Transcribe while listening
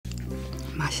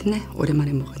맛있네.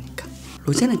 오랜만에 먹으니까.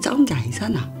 로제는 짜운 게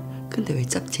아니잖아. 근데 왜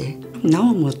짭지?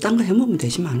 나면 뭐 딴 거 해먹으면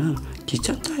되지만은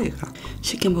귀찮다 얘가.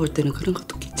 쉽게 먹을 때는 그런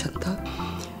것도 귀찮다.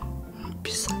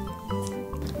 비싸.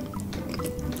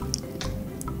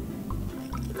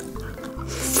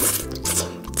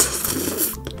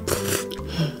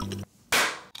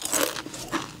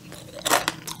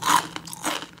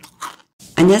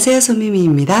 안녕하세요,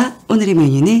 손미미입니다. 오늘의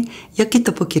메뉴는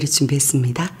엽기떡볶이를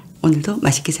준비했습니다. 오늘도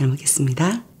맛있게 잘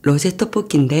먹겠습니다. 로제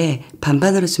떡볶이인데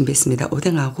반반으로 준비했습니다.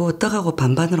 오뎅하고 떡하고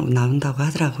반반으로 나온다고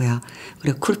하더라고요.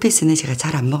 그리고 쿨피스는 제가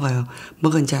잘 안 먹어요.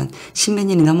 먹은 지 한 10몇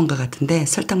년이 넘은 것 같은데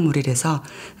설탕물이라서.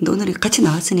 근데 오늘 같이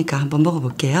나왔으니까 한번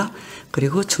먹어볼게요.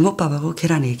 그리고 주먹밥하고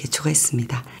계란을 이렇게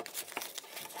추가했습니다.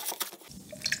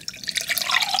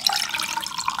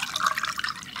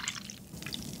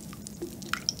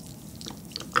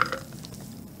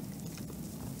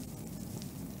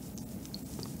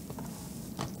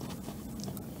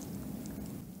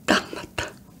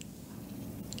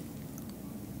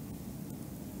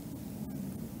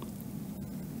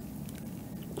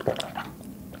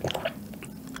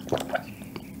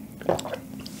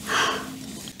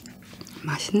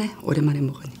 맛있네. 오랜만에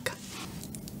먹으니까.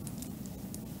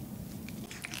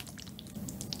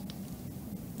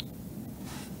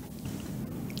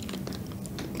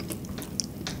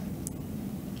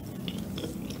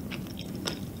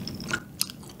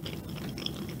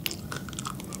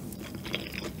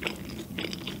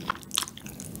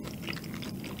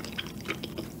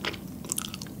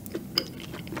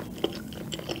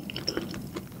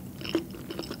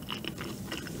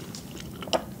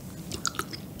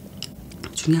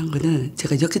 중요한 거는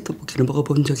제가 엽기떡볶이를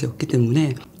먹어본 적이 없기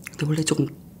때문에. 근데 원래 조금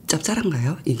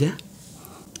짭짤한가요, 이게?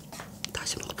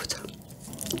 다시 먹어보자.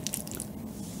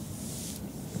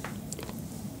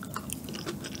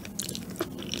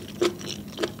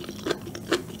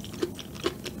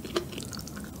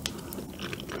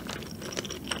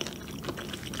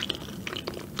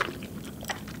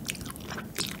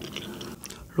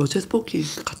 로제 떡볶이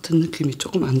같은 느낌이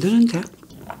조금 안 드는데?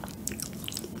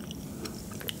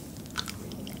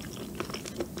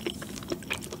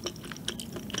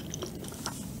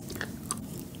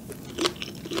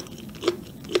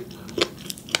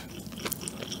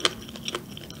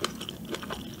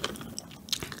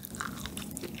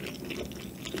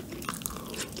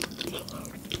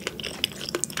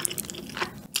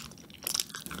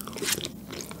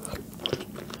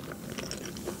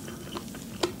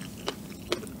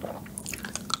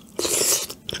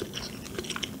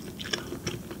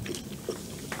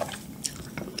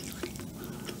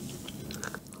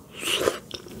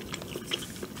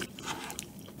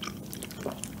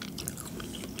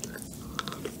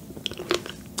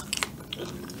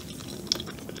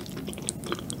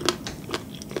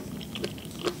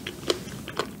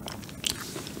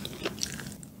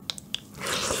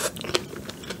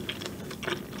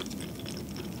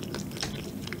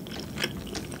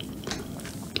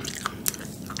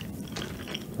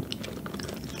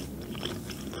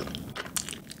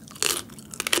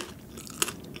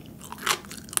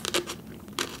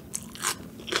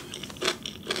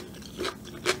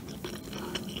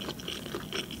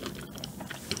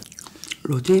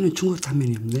 로제에는 중국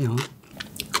당면이 없네요.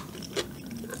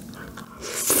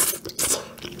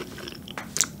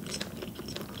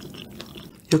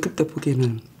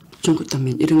 엽기떡볶이는 중국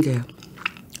당면 이런 게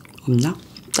없나?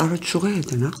 따로 추가해야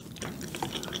되나?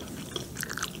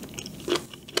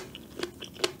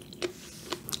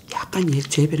 약간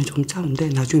제 입에는 좀 짜운데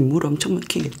나중에 물 엄청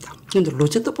막히겠다. 근데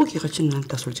로제 떡볶이 같지는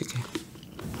않다, 솔직히.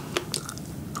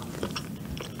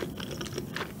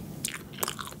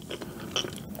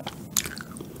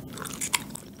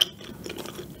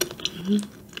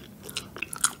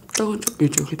 떡은 좀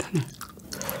쫄깃하네.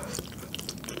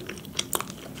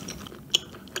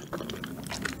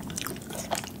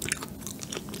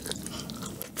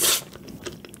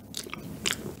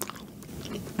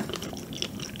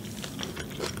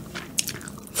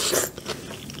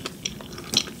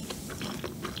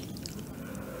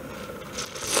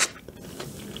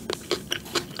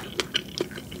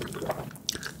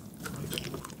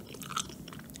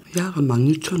 야가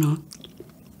 16,000원.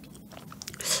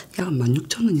 야가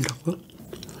 16,000원이라고?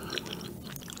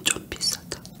 좀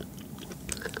비싸다.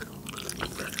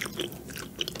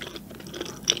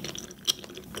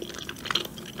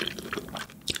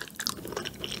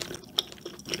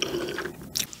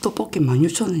 떡볶이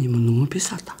 16,000원이면 너무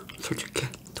비싸다, 솔직히.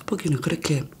 떡볶이는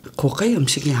그렇게 고가의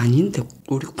음식이 아닌데,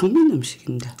 우리 국민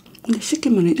음식인데. 근데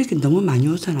시키면 이렇게 너무 많이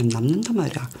오잖아. 남는단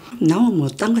말이야. 남으면 뭐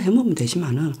딴 거 해먹으면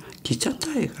되지만은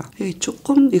귀찮다 얘가. 여기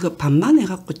조금 이거 반만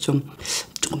해갖고 좀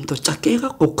좀 더 작게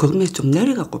해갖고 금액 좀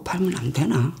내려갖고 팔면 안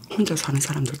되나? 혼자 사는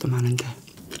사람들도 많은데.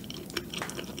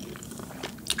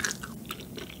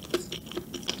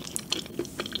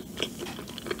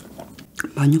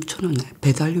 (16,000원에)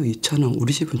 배달료 2,000원,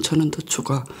 우리 집은 1,000원 더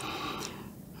추가.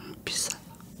 비싸요.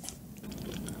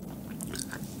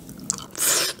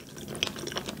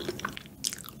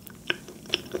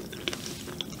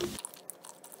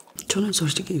 저는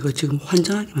솔직히 이거 지금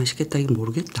환장하게 맛있겠다 이거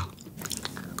모르겠다.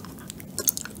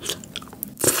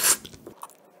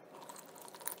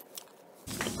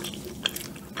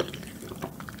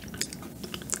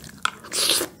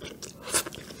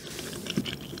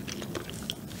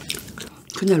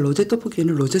 그냥 로제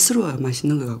떡볶이는 로제스러워야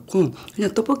맛있는 것 같고,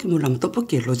 그냥 떡볶이 물라면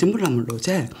떡볶이, 로제 물라면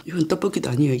로제. 이건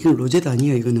떡볶이도 아니에요. 이건 로제도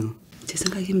아니에요. 이거는 제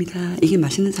생각입니다. 이게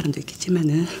맛있는 사람도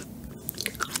있겠지만은.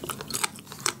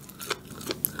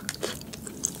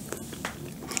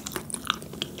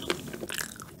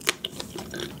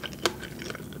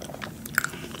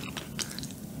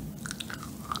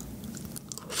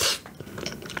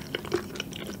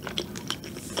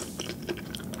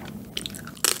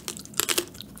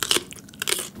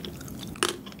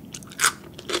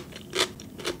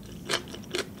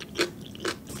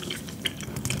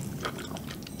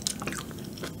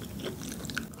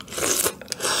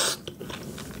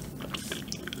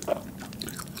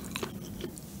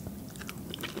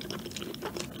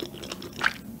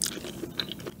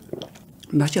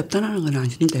 맛이 없다는 건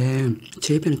아닌데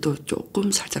제 입에는 또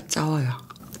조금 살짝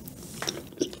짜워요.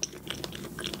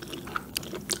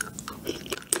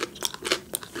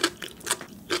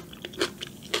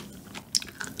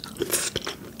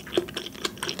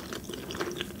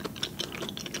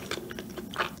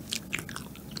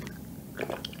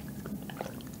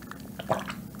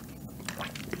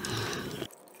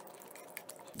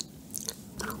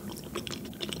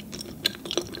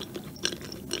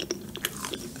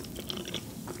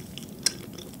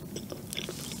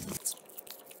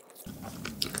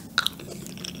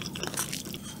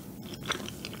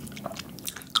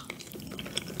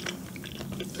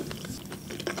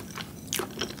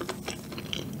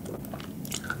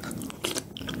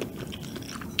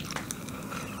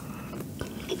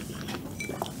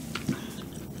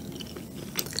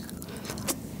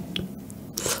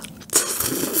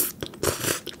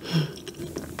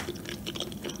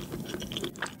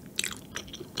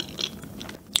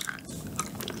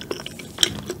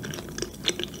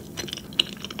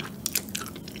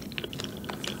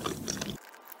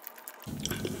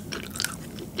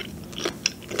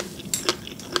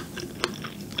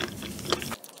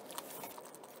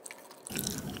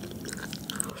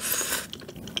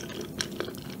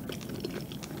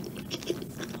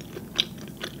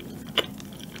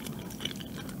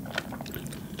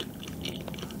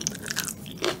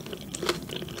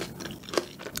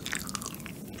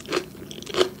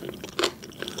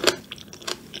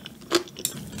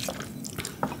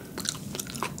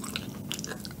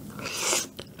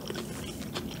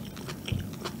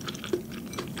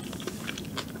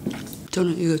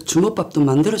 저는 이거 주먹밥도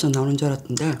만들어져 나오는 줄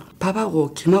알았는데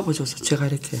밥하고 김하고 줘서 제가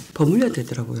이렇게 버무려야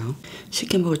되더라고요.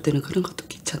 쉽게 먹을 때는 그런 것도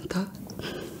귀찮다.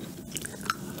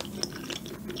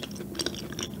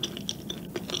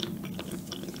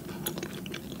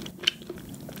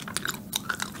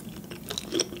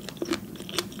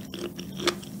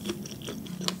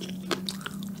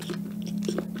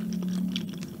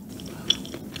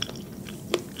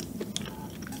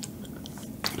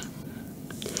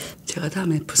 제가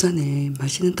다음에 부산에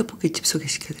맛있는 떡볶이집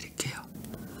소개시켜 드릴게요.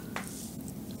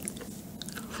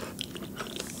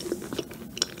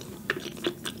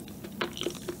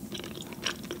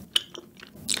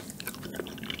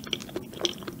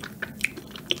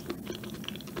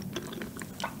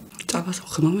 짜봐서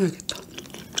그만 먹어야겠다.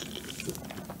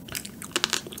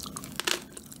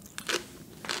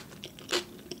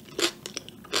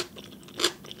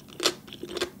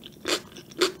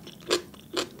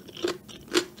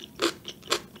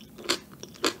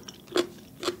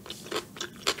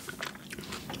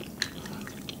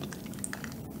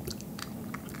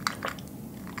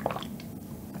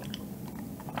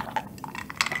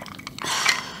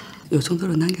 요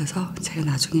정도로 남겨서 제가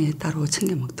나중에 따로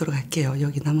챙겨 먹도록 할게요.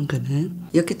 여기 남은 거는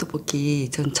엽기떡볶이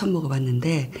전 처음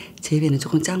먹어봤는데 제 입에는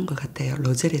조금 작은 것 같아요.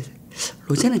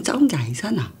 로제는 작은 게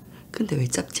아니잖아. 근데 왜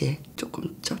작지?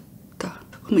 조금 작다.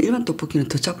 그러면 일반 떡볶이는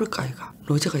더 작을까 이가?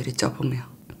 로제가 이렇게 작으면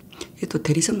이게 또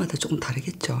대리점마다 조금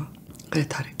다르겠죠. 그래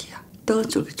다르기야. 떡은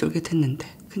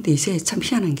쫄깃쫄깃했는데 근데 이제 참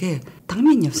희한한 게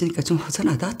당면이 없으니까 좀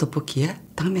허전하다. 떡볶이에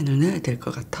당면을 넣어야 될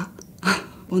것 같아.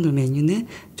 오늘 메뉴는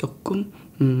조금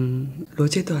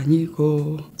로제도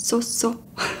아니고 쏘쏘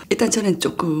일단 저는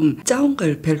조금 짜온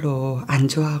걸 별로 안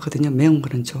좋아하거든요. 매운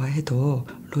거는 좋아해도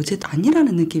로제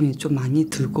아니라는 느낌이 좀 많이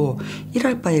들고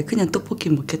이럴 바에 그냥 떡볶이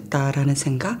먹겠다라는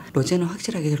생각. 로제는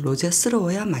확실하게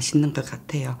로제스러워야 맛있는 것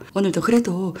같아요. 오늘도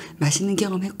그래도 맛있는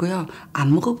경험했고요.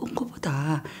 안 먹어본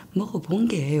것보다 먹어본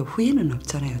게 후회는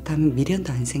없잖아요. 다음에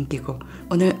미련도 안 생기고.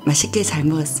 오늘 맛있게 잘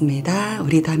먹었습니다.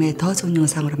 우리 다음에 더 좋은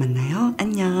영상으로 만나요.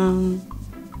 안녕.